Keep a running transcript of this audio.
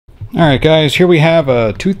Alright guys, here we have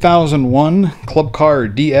a 2001 Club Car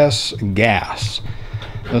DS gas.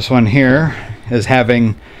 This one here is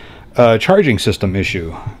having a charging system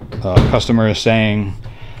issue. Customer is saying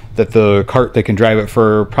that the cart, they can drive it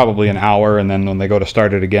for probably an hour, and then when they go to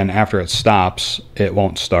start it again after it stops, it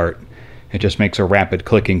won't start. It just makes a rapid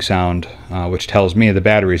clicking sound, which tells me the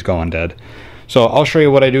battery's going dead. So I'll show you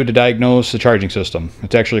what I do to diagnose the charging system.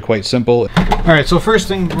 It's actually quite simple. Alright, so first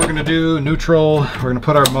thing we're going to do, neutral. We're going to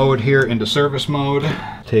put our mode here into service mode.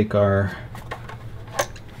 Take our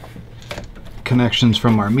connections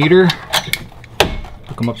from our meter,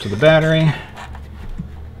 hook them up to the battery.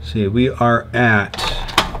 See, we are at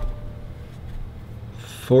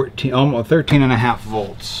 13 and a half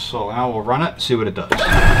volts. So now we'll run it, see what it does.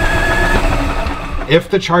 If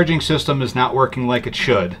the charging system is not working like it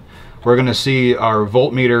should, we're going to see our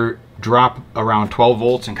voltmeter drop around 12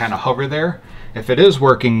 volts and kind of hover there. If it is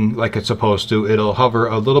working like it's supposed to, it'll hover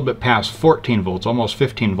a little bit past 14 volts, almost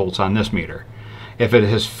 15 volts on this meter. If it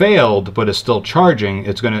has failed but is still charging,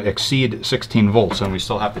 it's going to exceed 16 volts, and we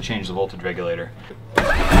still have to change the voltage regulator.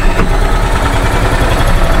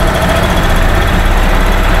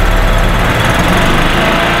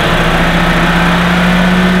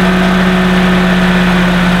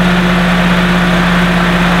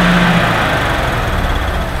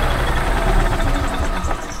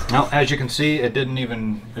 Now, as you can see, it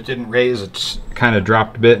didn't raise. It's kind of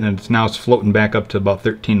dropped a bit, and now it's floating back up to about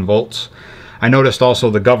 13 volts. I noticed also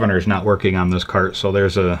the governor's not working on this cart, so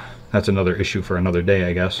that's another issue for another day,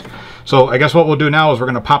 I guess. So I guess what we'll do now is we're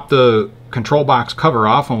going to pop the control box cover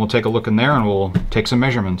off, and we'll take a look in there, and we'll take some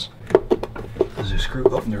measurements. Is there a screw?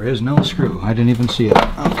 Oh, there is no screw. I didn't even see it.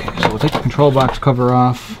 Okay, so we'll take the control box cover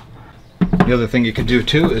off. The other thing you can do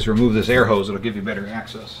too is remove this air hose. It'll give you better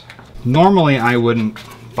access. Normally I wouldn't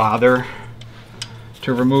bother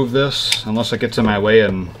to remove this unless it gets in my way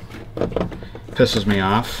and pisses me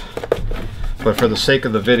off, but for the sake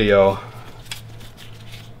of the video,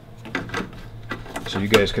 so you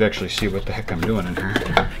guys could actually see what the heck I'm doing in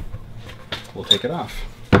here, we'll take it off.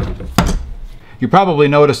 You probably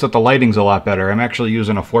noticed that the lighting's a lot better. I'm actually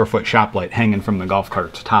using a 4-foot shop light hanging from the golf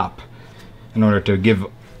cart's top in order to give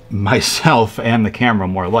myself and the camera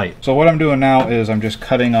more light. So what I'm doing now is I'm just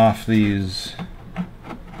cutting off these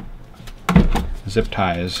zip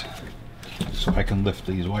ties so I can lift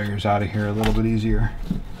these wires out of here a little bit easier.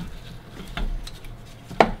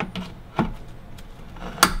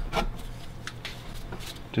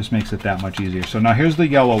 Just makes it that much easier. So now here's the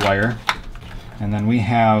yellow wire, and then we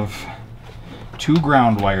have two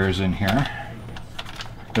ground wires in here.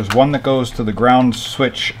 There's one that goes to the ground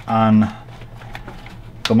switch on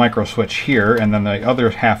the micro switch here, and then the other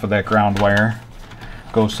half of that ground wire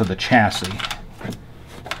goes to the chassis.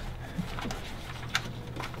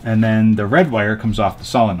 And then the red wire comes off the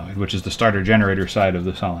solenoid, which is the starter generator side of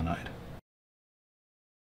the solenoid.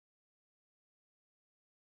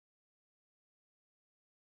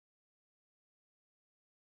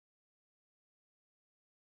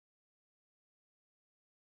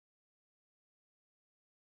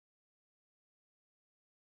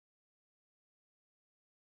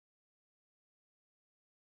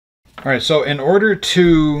 Alright, so in order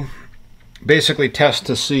to basically test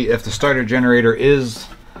to see if the starter generator is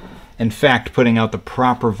in fact putting out the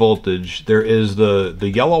proper voltage, there is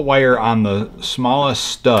the yellow wire on the smallest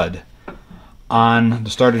stud on the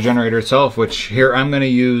starter generator itself, which here I'm going to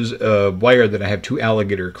use a wire that I have two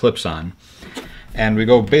alligator clips on, and we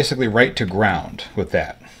go basically right to ground with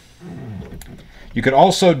that. You could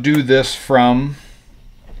also do this from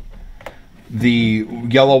the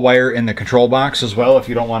yellow wire in the control box as well, if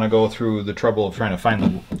you don't want to go through the trouble of trying to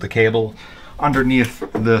find the cable underneath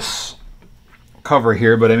this cover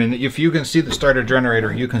here. But I mean, if you can see the starter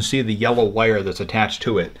generator, you can see the yellow wire that's attached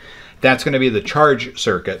to it. That's going to be the charge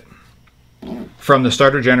circuit from the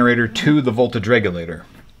starter generator to the voltage regulator.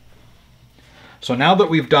 So now that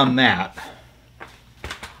we've done that,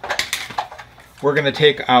 we're going to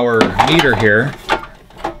take our meter here.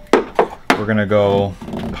 We're going to go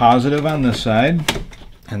positive on this side,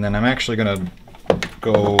 and then I'm actually going to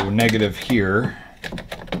go negative here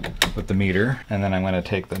with the meter, and then I'm going to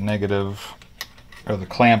take the negative, or the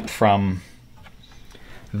clamp from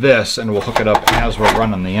this, and we'll hook it up as we're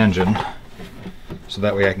running the engine, so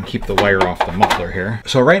that way I can keep the wire off the muffler here.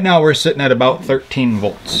 So right now we're sitting at about 13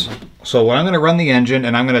 volts. So when I'm going to run the engine,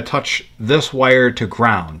 and I'm going to touch this wire to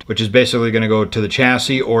ground, which is basically going to go to the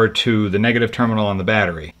chassis or to the negative terminal on the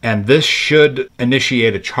battery. And this should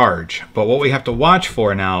initiate a charge. But what we have to watch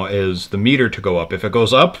for now is the meter to go up. If it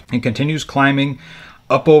goes up and continues climbing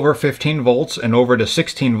up over 15 volts and over to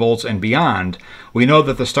 16 volts and beyond, we know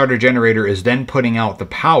that the starter generator is then putting out the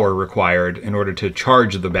power required in order to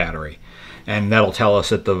charge the battery. And that'll tell us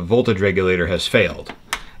that the voltage regulator has failed.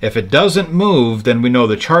 If it doesn't move, then we know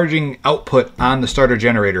the charging output on the starter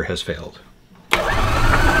generator has failed.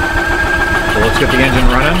 So let's get the engine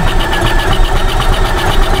running.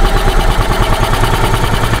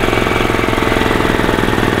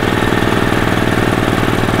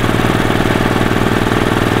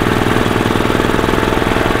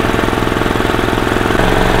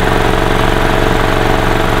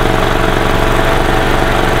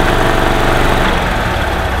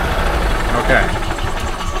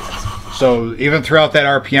 So even throughout that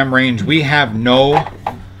RPM range, we have no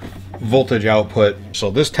voltage output.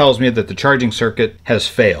 So this tells me that the charging circuit has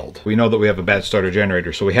failed. We know that we have a bad starter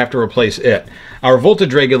generator, so we have to replace it. Our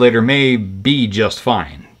voltage regulator may be just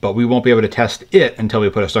fine, but we won't be able to test it until we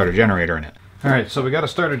put a starter generator in it. All right, so we got a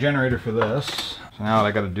starter generator for this. So now what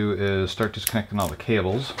I got to do is start disconnecting all the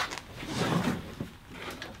cables.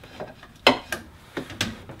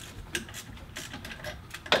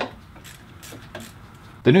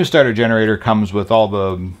 The new starter generator comes with all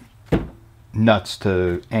the nuts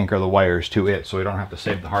to anchor the wires to it, so we don't have to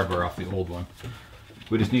save the hardware off the old one.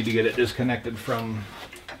 We just need to get it disconnected from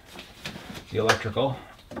the electrical.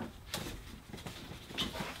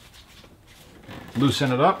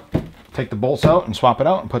 Loosen it up, take the bolts out and swap it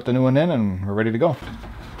out and put the new one in, and we're ready to go.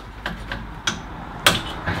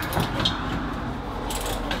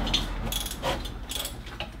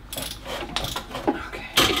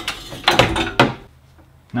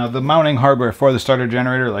 Now the mounting hardware for the starter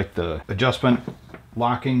generator, like the adjustment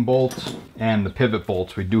locking bolts and the pivot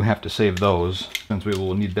bolts, we do have to save those since we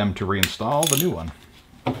will need them to reinstall the new one.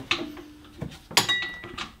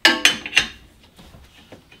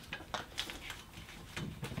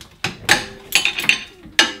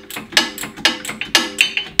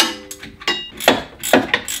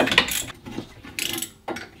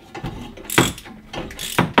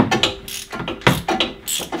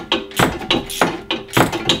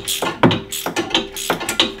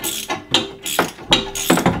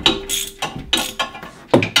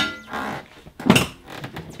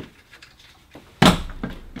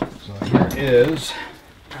 Is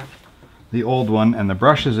the old one, and the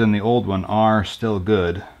brushes in the old one are still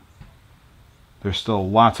good. There's still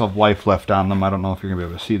lots of life left on them. I don't know if you're gonna be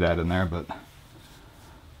able to see that in there, but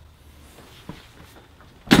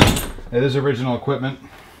it is original equipment.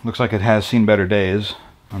 Looks like it has seen better days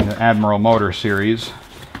on the Admiral Motor series.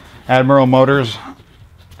 Admiral Motors,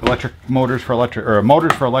 electric motors for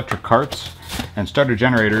electric carts, and starter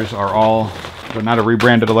generators are all, they're not a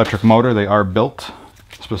rebranded electric motor. They are built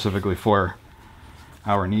specifically for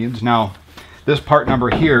our needs. Now, this part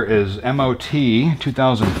number here is MOT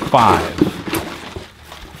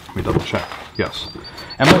 2005. Let me double check. Yes.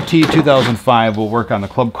 MOT 2005 will work on the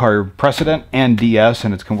Club Car Precedent and DS,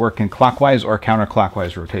 and it can work in clockwise or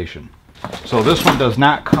counterclockwise rotation. So this one does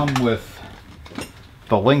not come with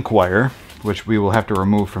the link wire, which we will have to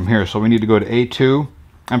remove from here. So we need to go to F1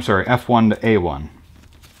 to A1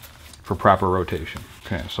 for proper rotation.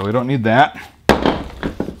 Okay, so we don't need that.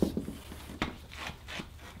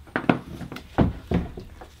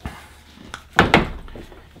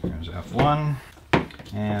 F1,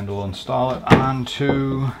 and we'll install it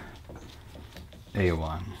onto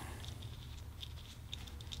A1.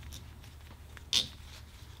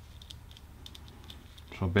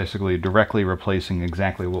 So basically directly replacing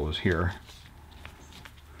exactly what was here.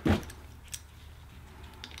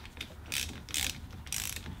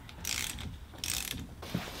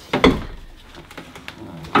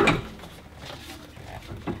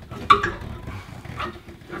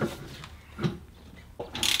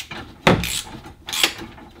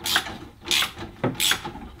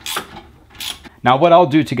 Now what I'll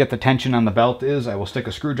do to get the tension on the belt is I will stick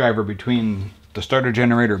a screwdriver between the starter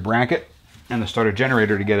generator bracket and the starter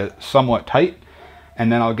generator to get it somewhat tight,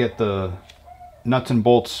 and then I'll get the nuts and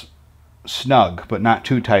bolts snug but not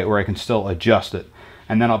too tight where I can still adjust it,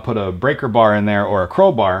 and then I'll put a breaker bar in there or a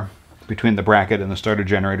crowbar between the bracket and the starter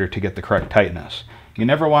generator to get the correct tightness. You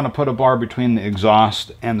never want to put a bar between the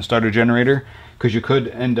exhaust and the starter generator because you could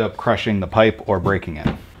end up crushing the pipe or breaking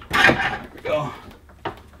it. There we go.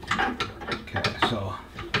 So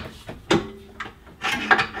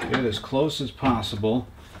get it as close as possible,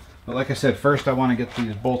 but like I said, first I want to get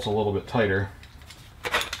these bolts a little bit tighter.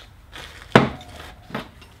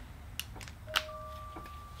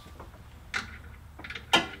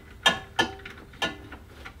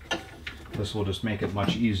 This will just make it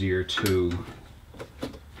much easier to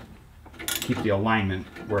keep the alignment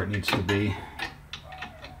where it needs to be.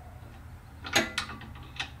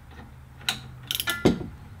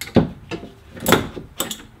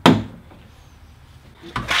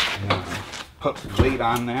 Put weight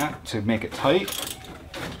on that to make it tight.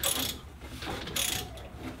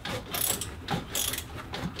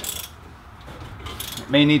 It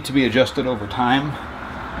may need to be adjusted over time.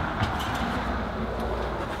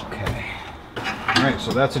 Okay. All right,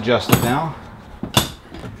 so that's adjusted now.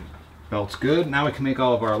 Belt's good. Now we can make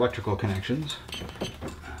all of our electrical connections.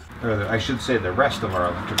 Or I should say the rest of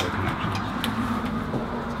our electrical connections.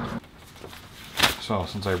 So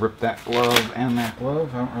since I ripped that glove and that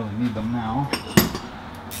glove, I don't really need them now.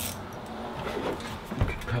 I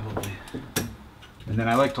could probably. And then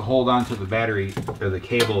I like to hold on to the battery or the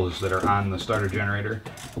cables that are on the starter generator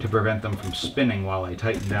to prevent them from spinning while I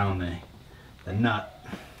tighten down the nut.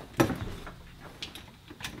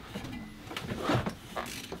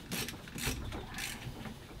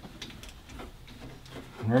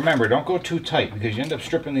 And remember, don't go too tight because you end up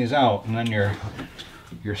stripping these out and then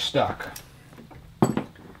you're stuck.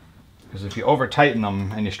 Because if you over tighten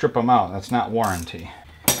them and you strip them out, that's not warranty.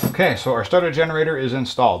 Okay, so our starter generator is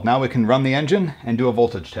installed. Now we can run the engine and do a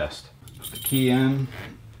voltage test. Put the key in.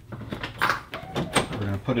 We're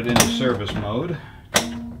going to put it into service mode.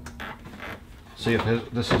 See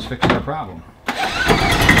if this has fixed our problem.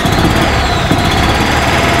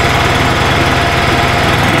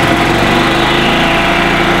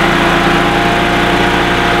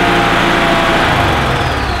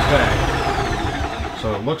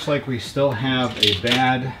 So it looks like we still have a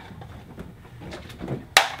bad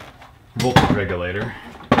voltage regulator,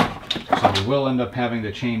 so we will end up having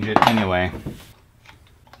to change it anyway.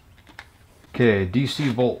 Okay,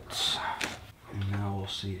 DC volts. And now we'll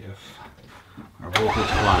see if our voltage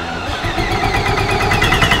climbs.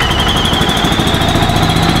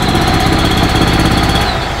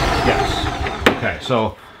 Yes. Okay,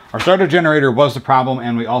 so our starter generator was the problem,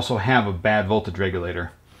 and we also have a bad voltage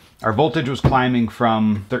regulator. Our voltage was climbing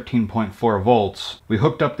from 13.4 volts. We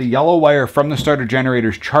hooked up the yellow wire from the starter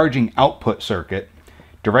generator's charging output circuit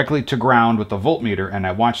directly to ground with the voltmeter, and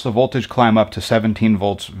I watched the voltage climb up to 17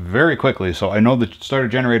 volts very quickly. So I know the starter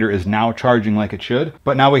generator is now charging like it should,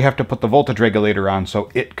 but now we have to put the voltage regulator on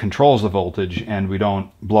so it controls the voltage and we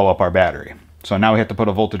don't blow up our battery. So now we have to put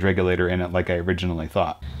a voltage regulator in it like I originally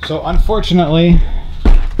thought. So unfortunately,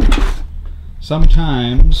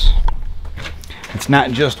 sometimes it's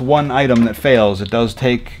not just one item that fails.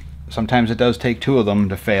 Sometimes it does take two of them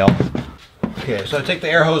to fail. Okay, so I take the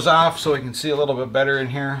air hose off so we can see a little bit better in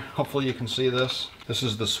here. Hopefully you can see this. This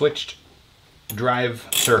is the switched drive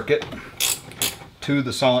circuit to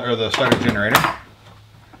the starter generator.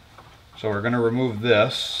 So we're going to remove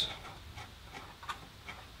this.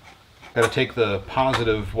 Got to take the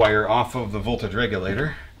positive wire off of the voltage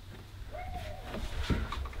regulator.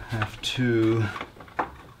 Have to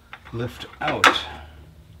lift out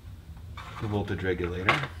the voltage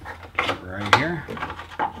regulator right here,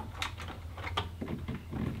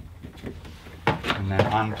 and then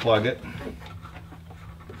unplug it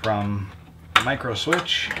from the micro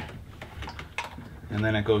switch, and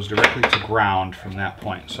then it goes directly to ground from that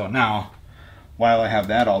point. So now, while I have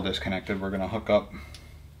that all disconnected, we're going to hook up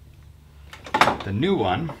the new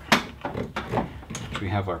one, which we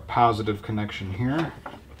have our positive connection here.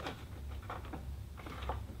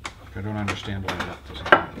 I don't understand why that doesn't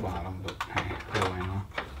go at the bottom, but hey, what do I know?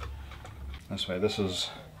 This way, this is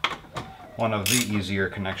one of the easier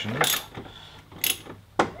connections.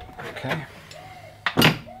 Okay.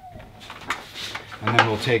 And then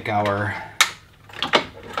we'll take our,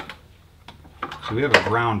 so we have a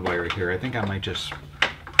ground wire here. I think I might just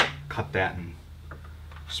cut that and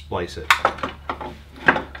splice it.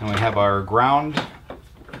 And we have our ground,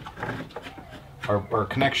 our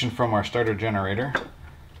connection from our starter generator.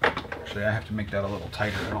 Actually, I have to make that a little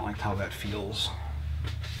tighter. I don't like how that feels.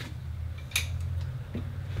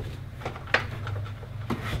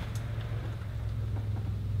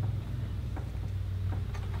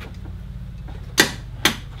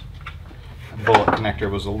 The bullet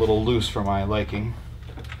connector was a little loose for my liking.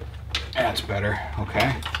 That's better.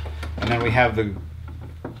 Okay. And then we have the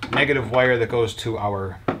negative wire that goes to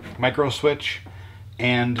our micro switch,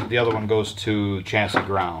 and the other one goes to chassis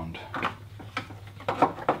ground.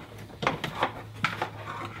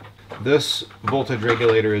 This voltage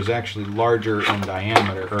regulator is actually larger in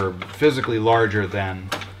diameter, or physically larger than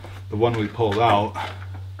the one we pulled out.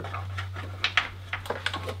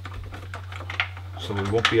 So we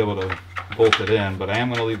won't be able to bolt it in, but I am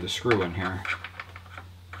going to leave the screw in here,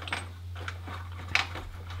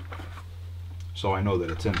 so I know that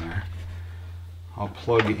it's in there. I'll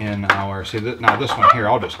plug in our, now this one here,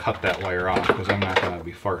 I'll just cut that wire off because I'm not going to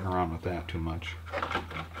be farting around with that too much.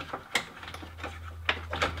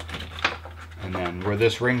 And then where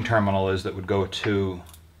this ring terminal is that would go to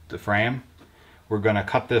the frame, we're going to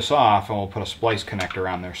cut this off and we'll put a splice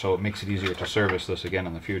connector on there so it makes it easier to service this again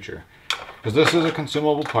in the future. Because this is a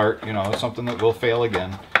consumable part, you know, it's something that will fail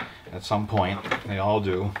again at some point. They all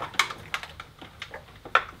do.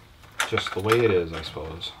 Just the way it is, I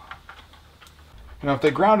suppose. You know, if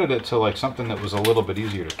they grounded it to like something that was a little bit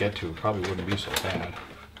easier to get to, it probably wouldn't be so bad.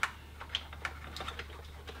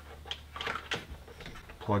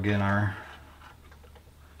 Plug in our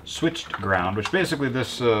switched ground, which basically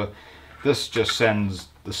this just sends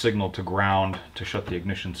the signal to ground to shut the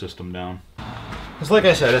ignition system down. Because like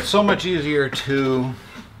I said, it's so much easier to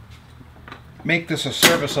make this a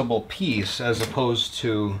serviceable piece as opposed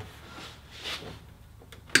to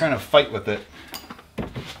trying to fight with it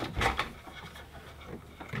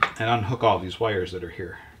and unhook all these wires that are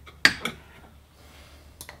here.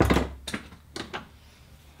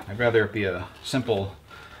 I'd rather it be a simple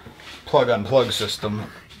plug-unplug system.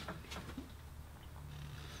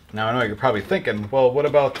 Now I know you're probably thinking, well, what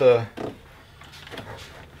about the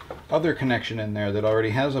other connection in there that already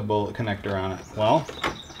has a bullet connector on it? Well,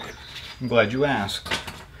 I'm glad you asked,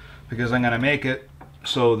 because I'm going to make it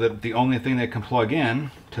so that the only thing that can plug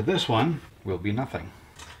in to this one will be nothing.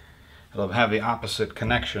 It'll have the opposite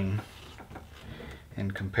connection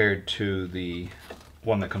and compared to the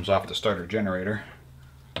one that comes off the starter generator.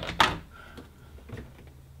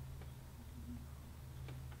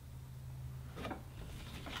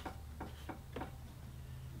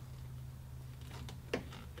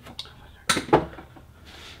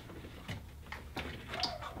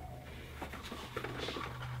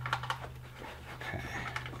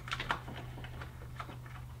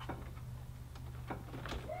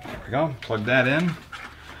 Go, plug that in.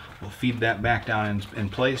 We'll feed that back down in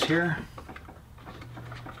place here.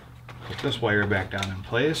 Put this wire back down in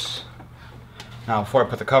place. Now before I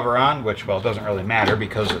put the cover on, which, well, it doesn't really matter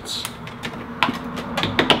because it's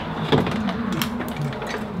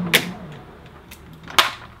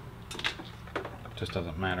just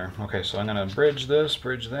doesn't matter. Okay, so I'm going to bridge this,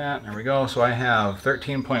 bridge that. There we go. So I have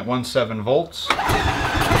 13.17 volts.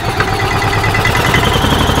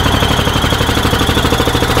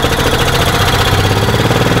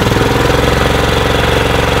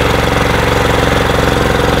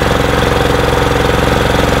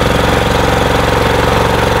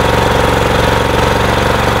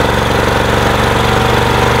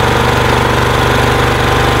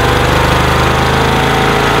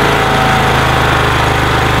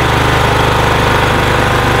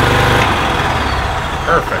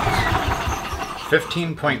 Perfect.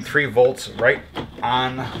 15.3 volts right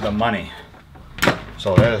on the money.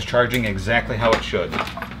 So that is charging exactly how it should.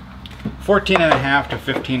 14.5 to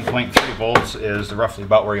 15.3 volts is roughly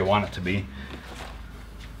about where you want it to be.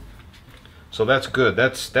 So that's good.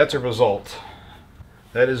 That's a result.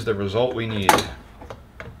 That is the result we need. So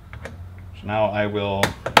now I will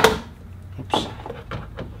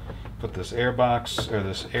put this air box or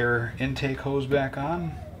this air intake hose back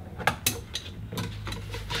on.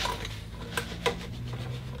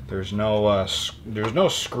 There's no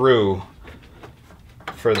screw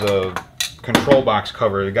for the control box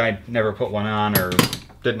cover. The guy never put one on or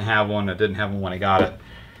didn't have one. I didn't have one when I got it.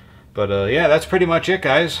 But yeah, that's pretty much it,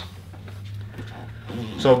 guys.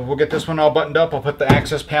 So we'll get this one all buttoned up. I'll put the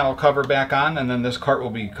access panel cover back on, and then this cart will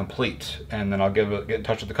be complete. And then I'll get in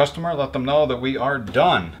touch with the customer, let them know that we are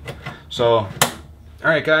done. So, all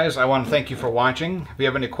right, guys, I want to thank you for watching. If you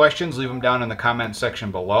have any questions, leave them down in the comment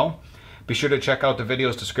section below. Be sure to check out the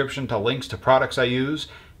video's description to links to products I use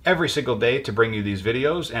every single day to bring you these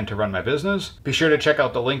videos and to run my business. Be sure to check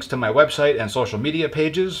out the links to my website and social media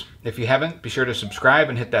pages. If you haven't, be sure to subscribe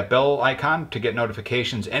and hit that bell icon to get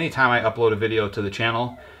notifications anytime I upload a video to the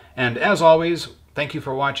channel. And as always, thank you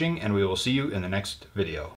for watching, and we will see you in the next video.